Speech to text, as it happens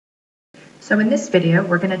So in this video,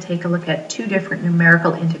 we're going to take a look at two different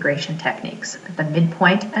numerical integration techniques, the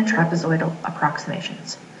midpoint and trapezoidal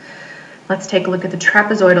approximations. Let's take a look at the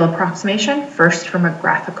trapezoidal approximation first from a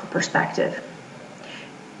graphical perspective.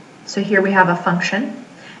 So here we have a function,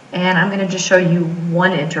 and I'm going to just show you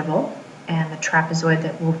one interval and the trapezoid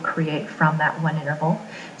that we'll create from that one interval.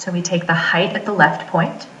 So we take the height at the left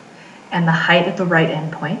point and the height at the right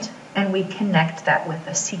endpoint, and we connect that with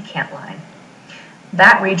a secant line.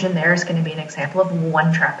 That region there is going to be an example of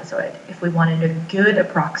one trapezoid. If we wanted a good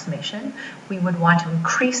approximation, we would want to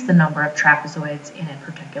increase the number of trapezoids in a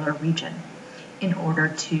particular region in order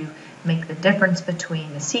to make the difference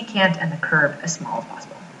between the secant and the curve as small as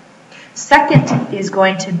possible. Second is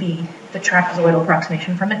going to be the trapezoidal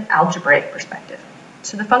approximation from an algebraic perspective.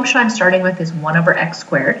 So the function I'm starting with is 1 over x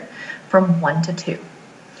squared from 1 to 2.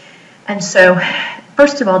 And so,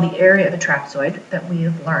 first of all, the area of a trapezoid that we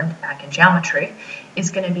have learned back in geometry is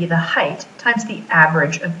going to be the height times the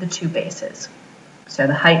average of the two bases. So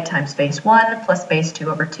the height times base 1 plus base 2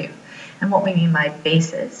 over 2. And what we mean by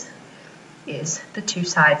bases is the two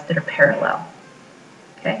sides that are parallel.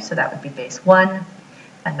 Okay, so that would be base 1,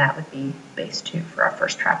 and that would be base 2 for our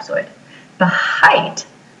first trapezoid. The height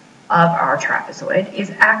of our trapezoid is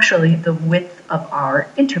actually the width of our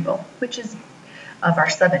interval, which is of our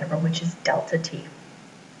subinterval, which is delta t.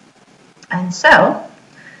 And so,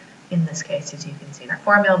 in this case, as you can see in our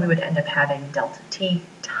formula, we would end up having delta t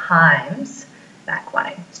times that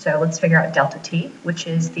quantity. So let's figure out delta t, which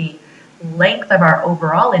is the length of our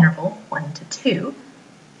overall interval, 1 to 2,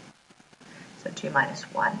 so 2 minus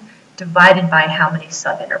 1, divided by how many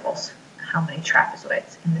subintervals, how many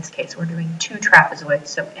trapezoids. In this case, we're doing 2 trapezoids,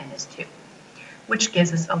 so n is 2, which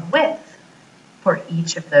gives us a width for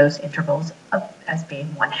each of those intervals as being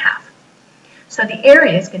 1/2. So the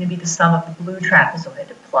area is going to be the sum of the blue trapezoid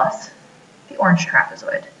plus the orange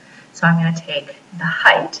trapezoid. So I'm going to take the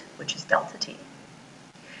height, which is delta t,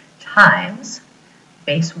 times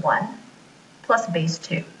base 1 plus base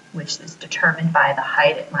 2, which is determined by the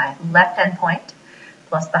height at my left endpoint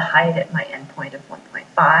plus the height at my endpoint of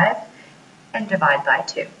 1.5, and divide by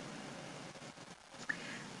 2.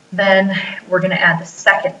 Then we're going to add the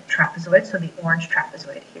second trapezoid, so the orange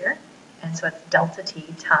trapezoid here. And so it's delta t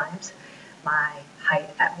times my height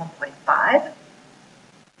at 1.5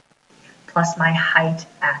 plus my height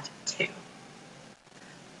at 2,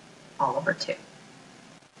 all over 2.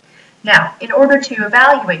 Now, in order to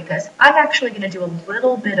evaluate this, I'm actually going to do a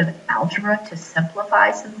little bit of algebra to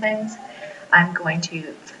simplify some things. I'm going to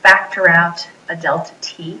factor out a delta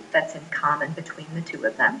t that's in common between the two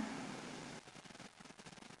of them.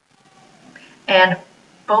 And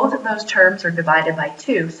both of those terms are divided by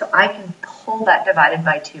 2, so I can pull that divided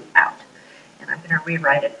by 2 out. And I'm going to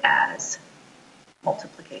rewrite it as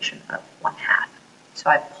multiplication of 1/2. So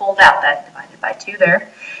I pulled out that divided by 2 there.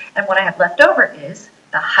 And what I have left over is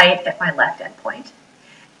the height at my left endpoint,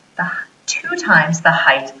 2 times the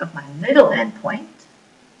height of my middle endpoint,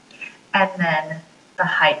 and then the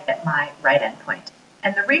height at my right endpoint.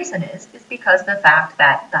 And the reason is because of the fact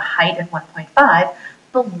that the height at 1.5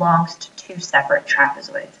 belongs to 2 separate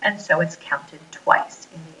trapezoids, and so it's counted twice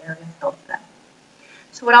in the area of both of them.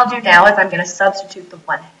 So what I'll do now is I'm going to substitute the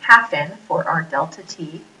 1/2 in for our delta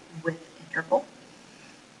t width interval,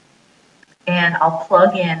 and I'll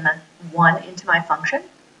plug in 1 into my function,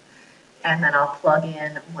 and then I'll plug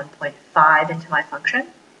in 1.5 into my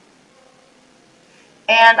function,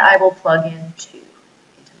 and I will plug in 2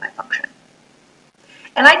 into my function.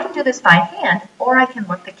 And I can do this by hand, or I can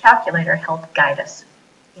let the calculator help guide us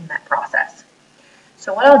in that process.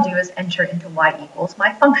 So what I'll do is enter into y equals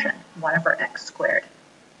my function, 1 over x squared.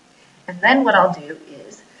 And then what I'll do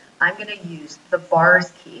is I'm going to use the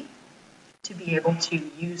vars key to be able to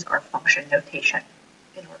use our function notation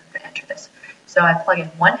in order to enter this. So I plug in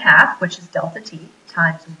 1/2, which is delta t,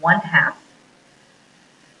 times 1/2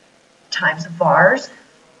 times vars,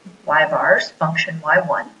 y vars, function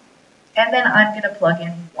y1, and then I'm going to plug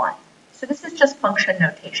in 1. So this is just function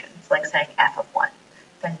notation. It's like saying f of 1.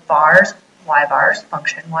 Then vars, y vars,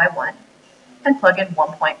 function y1, and plug in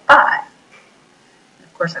 1.5. And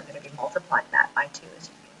of course, I'm going to be multiplying that by 2, as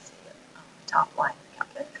you can see on the top line of the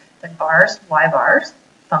calculator. Then vars, y vars,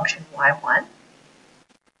 function y1.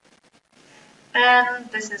 And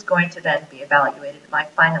this is going to then be evaluated at my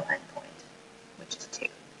final endpoint, which is 2,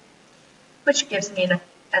 which gives me an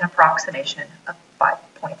approximation of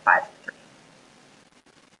 5.53.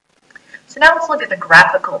 So now let's look at the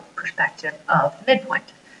graphical perspective of the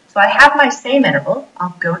midpoint. So I have my same interval.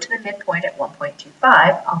 I'll go to the midpoint at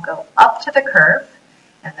 1.25. I'll go up to the curve,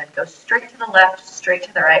 and then go straight to the left, straight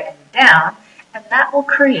to the right, and down, and that will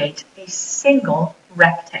create a single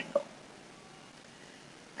rectangle.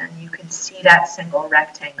 see that single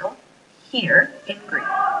rectangle here in green.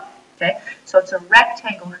 Okay, so it's a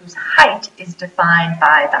rectangle whose height is defined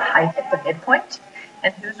by the height at the midpoint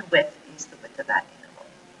and whose width is the width of that interval.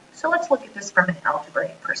 So let's look at this from an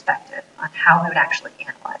algebraic perspective on how we would actually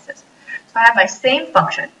analyze this. So I have my same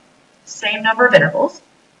function, same number of intervals,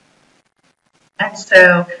 and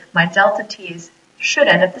so my delta t's should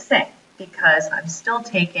end up the same because I'm still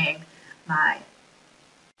taking my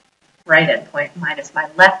right endpoint minus my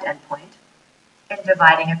left endpoint and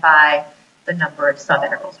dividing it by the number of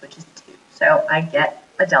subintervals, which is 2. So I get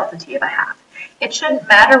a delta t of a half. It shouldn't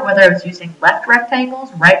matter whether I was using left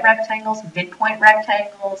rectangles, right rectangles, midpoint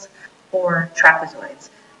rectangles, or trapezoids.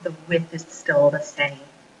 The width is still the same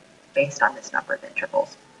based on this number of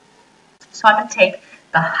intervals. So I'm going to take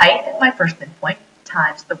the height at my first midpoint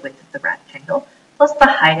times the width of the rectangle plus the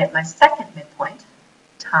height at my second midpoint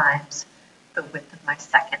times the width of my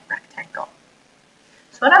second rectangle.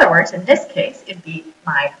 So in other words, in this case, it'd be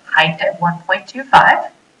my height at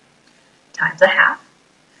 1.25 times a half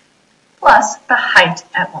plus the height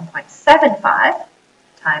at 1.75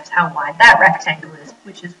 times how wide that rectangle is,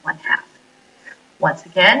 which is 1/2. Once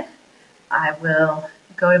again, I will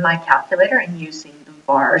go to my calculator and using the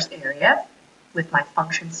vars area with my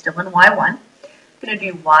function still in y1. I'm going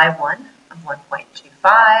to do y1 of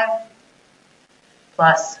 1.25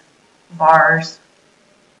 plus vars,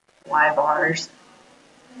 y vars,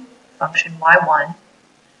 function y1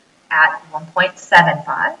 at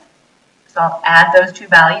 1.75. So I'll add those two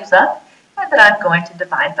values up, and then I'm going to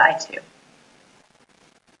divide by 2.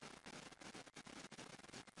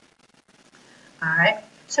 All right,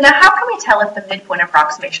 so now how can we tell if the midpoint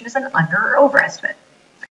approximation is an under or over estimate?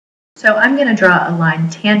 So I'm going to draw a line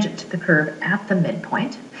tangent to the curve at the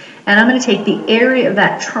midpoint, and I'm going to take the area of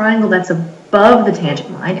that triangle that's above the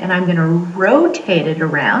tangent line, and I'm going to rotate it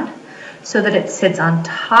around so that it sits on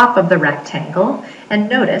top of the rectangle, and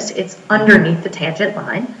notice it's underneath the tangent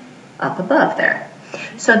line up above there.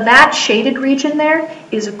 So that shaded region there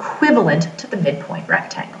is equivalent to the midpoint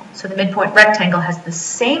rectangle. So the midpoint rectangle has the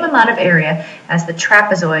same amount of area as the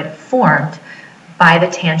trapezoid formed by the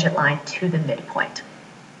tangent line to the midpoint,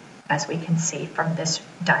 as we can see from this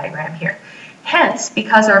diagram here. Hence,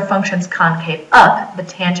 because our function's concave up, the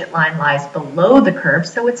tangent line lies below the curve,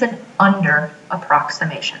 so it's an under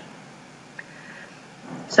approximation.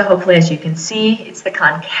 So hopefully, as you can see, it's the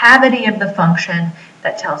concavity of the function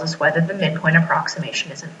that tells us whether the midpoint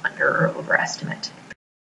approximation is an under or over estimate.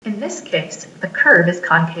 In this case, the curve is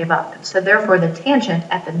concave up, so therefore the tangent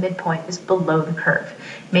at the midpoint is below the curve,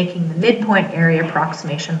 making the midpoint area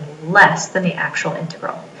approximation less than the actual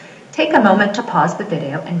integral. Take a moment to pause the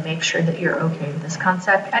video and make sure that you're okay with this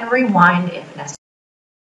concept and rewind if necessary.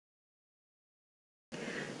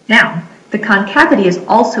 Now, the concavity is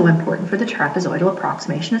also important for the trapezoidal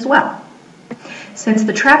approximation as well. Since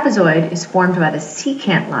the trapezoid is formed by the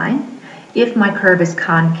secant line, if my curve is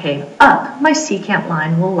concave up, my secant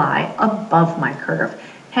line will lie above my curve,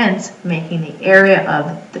 hence making the area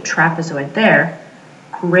of the trapezoid there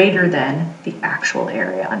greater than the actual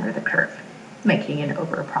area under the curve, making an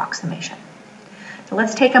over approximation. So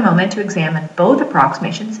let's take a moment to examine both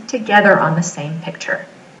approximations together on the same picture.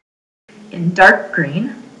 In dark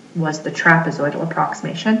green was the trapezoidal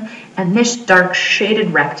approximation, and this dark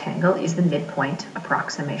shaded rectangle is the midpoint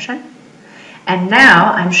approximation. And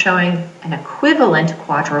now I'm showing an equivalent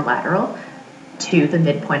quadrilateral to the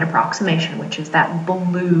midpoint approximation, which is that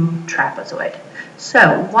blue trapezoid.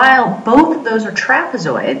 So while both of those are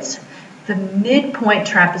trapezoids, the midpoint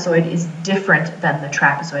trapezoid is different than the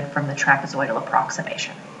trapezoid from the trapezoidal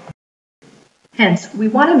approximation. Hence, we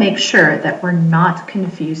want to make sure that we're not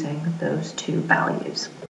confusing those two values.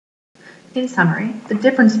 In summary, the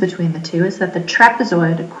difference between the two is that the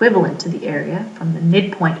trapezoid equivalent to the area from the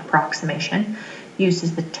midpoint approximation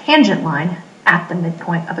uses the tangent line at the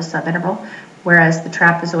midpoint of a subinterval, whereas the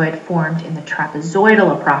trapezoid formed in the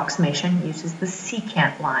trapezoidal approximation uses the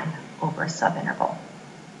secant line over a subinterval.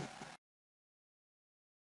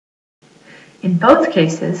 In both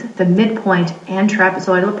cases, the midpoint and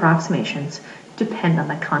trapezoidal approximations depend on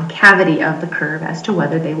the concavity of the curve as to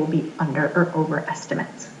whether they will be under or over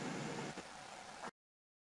estimates.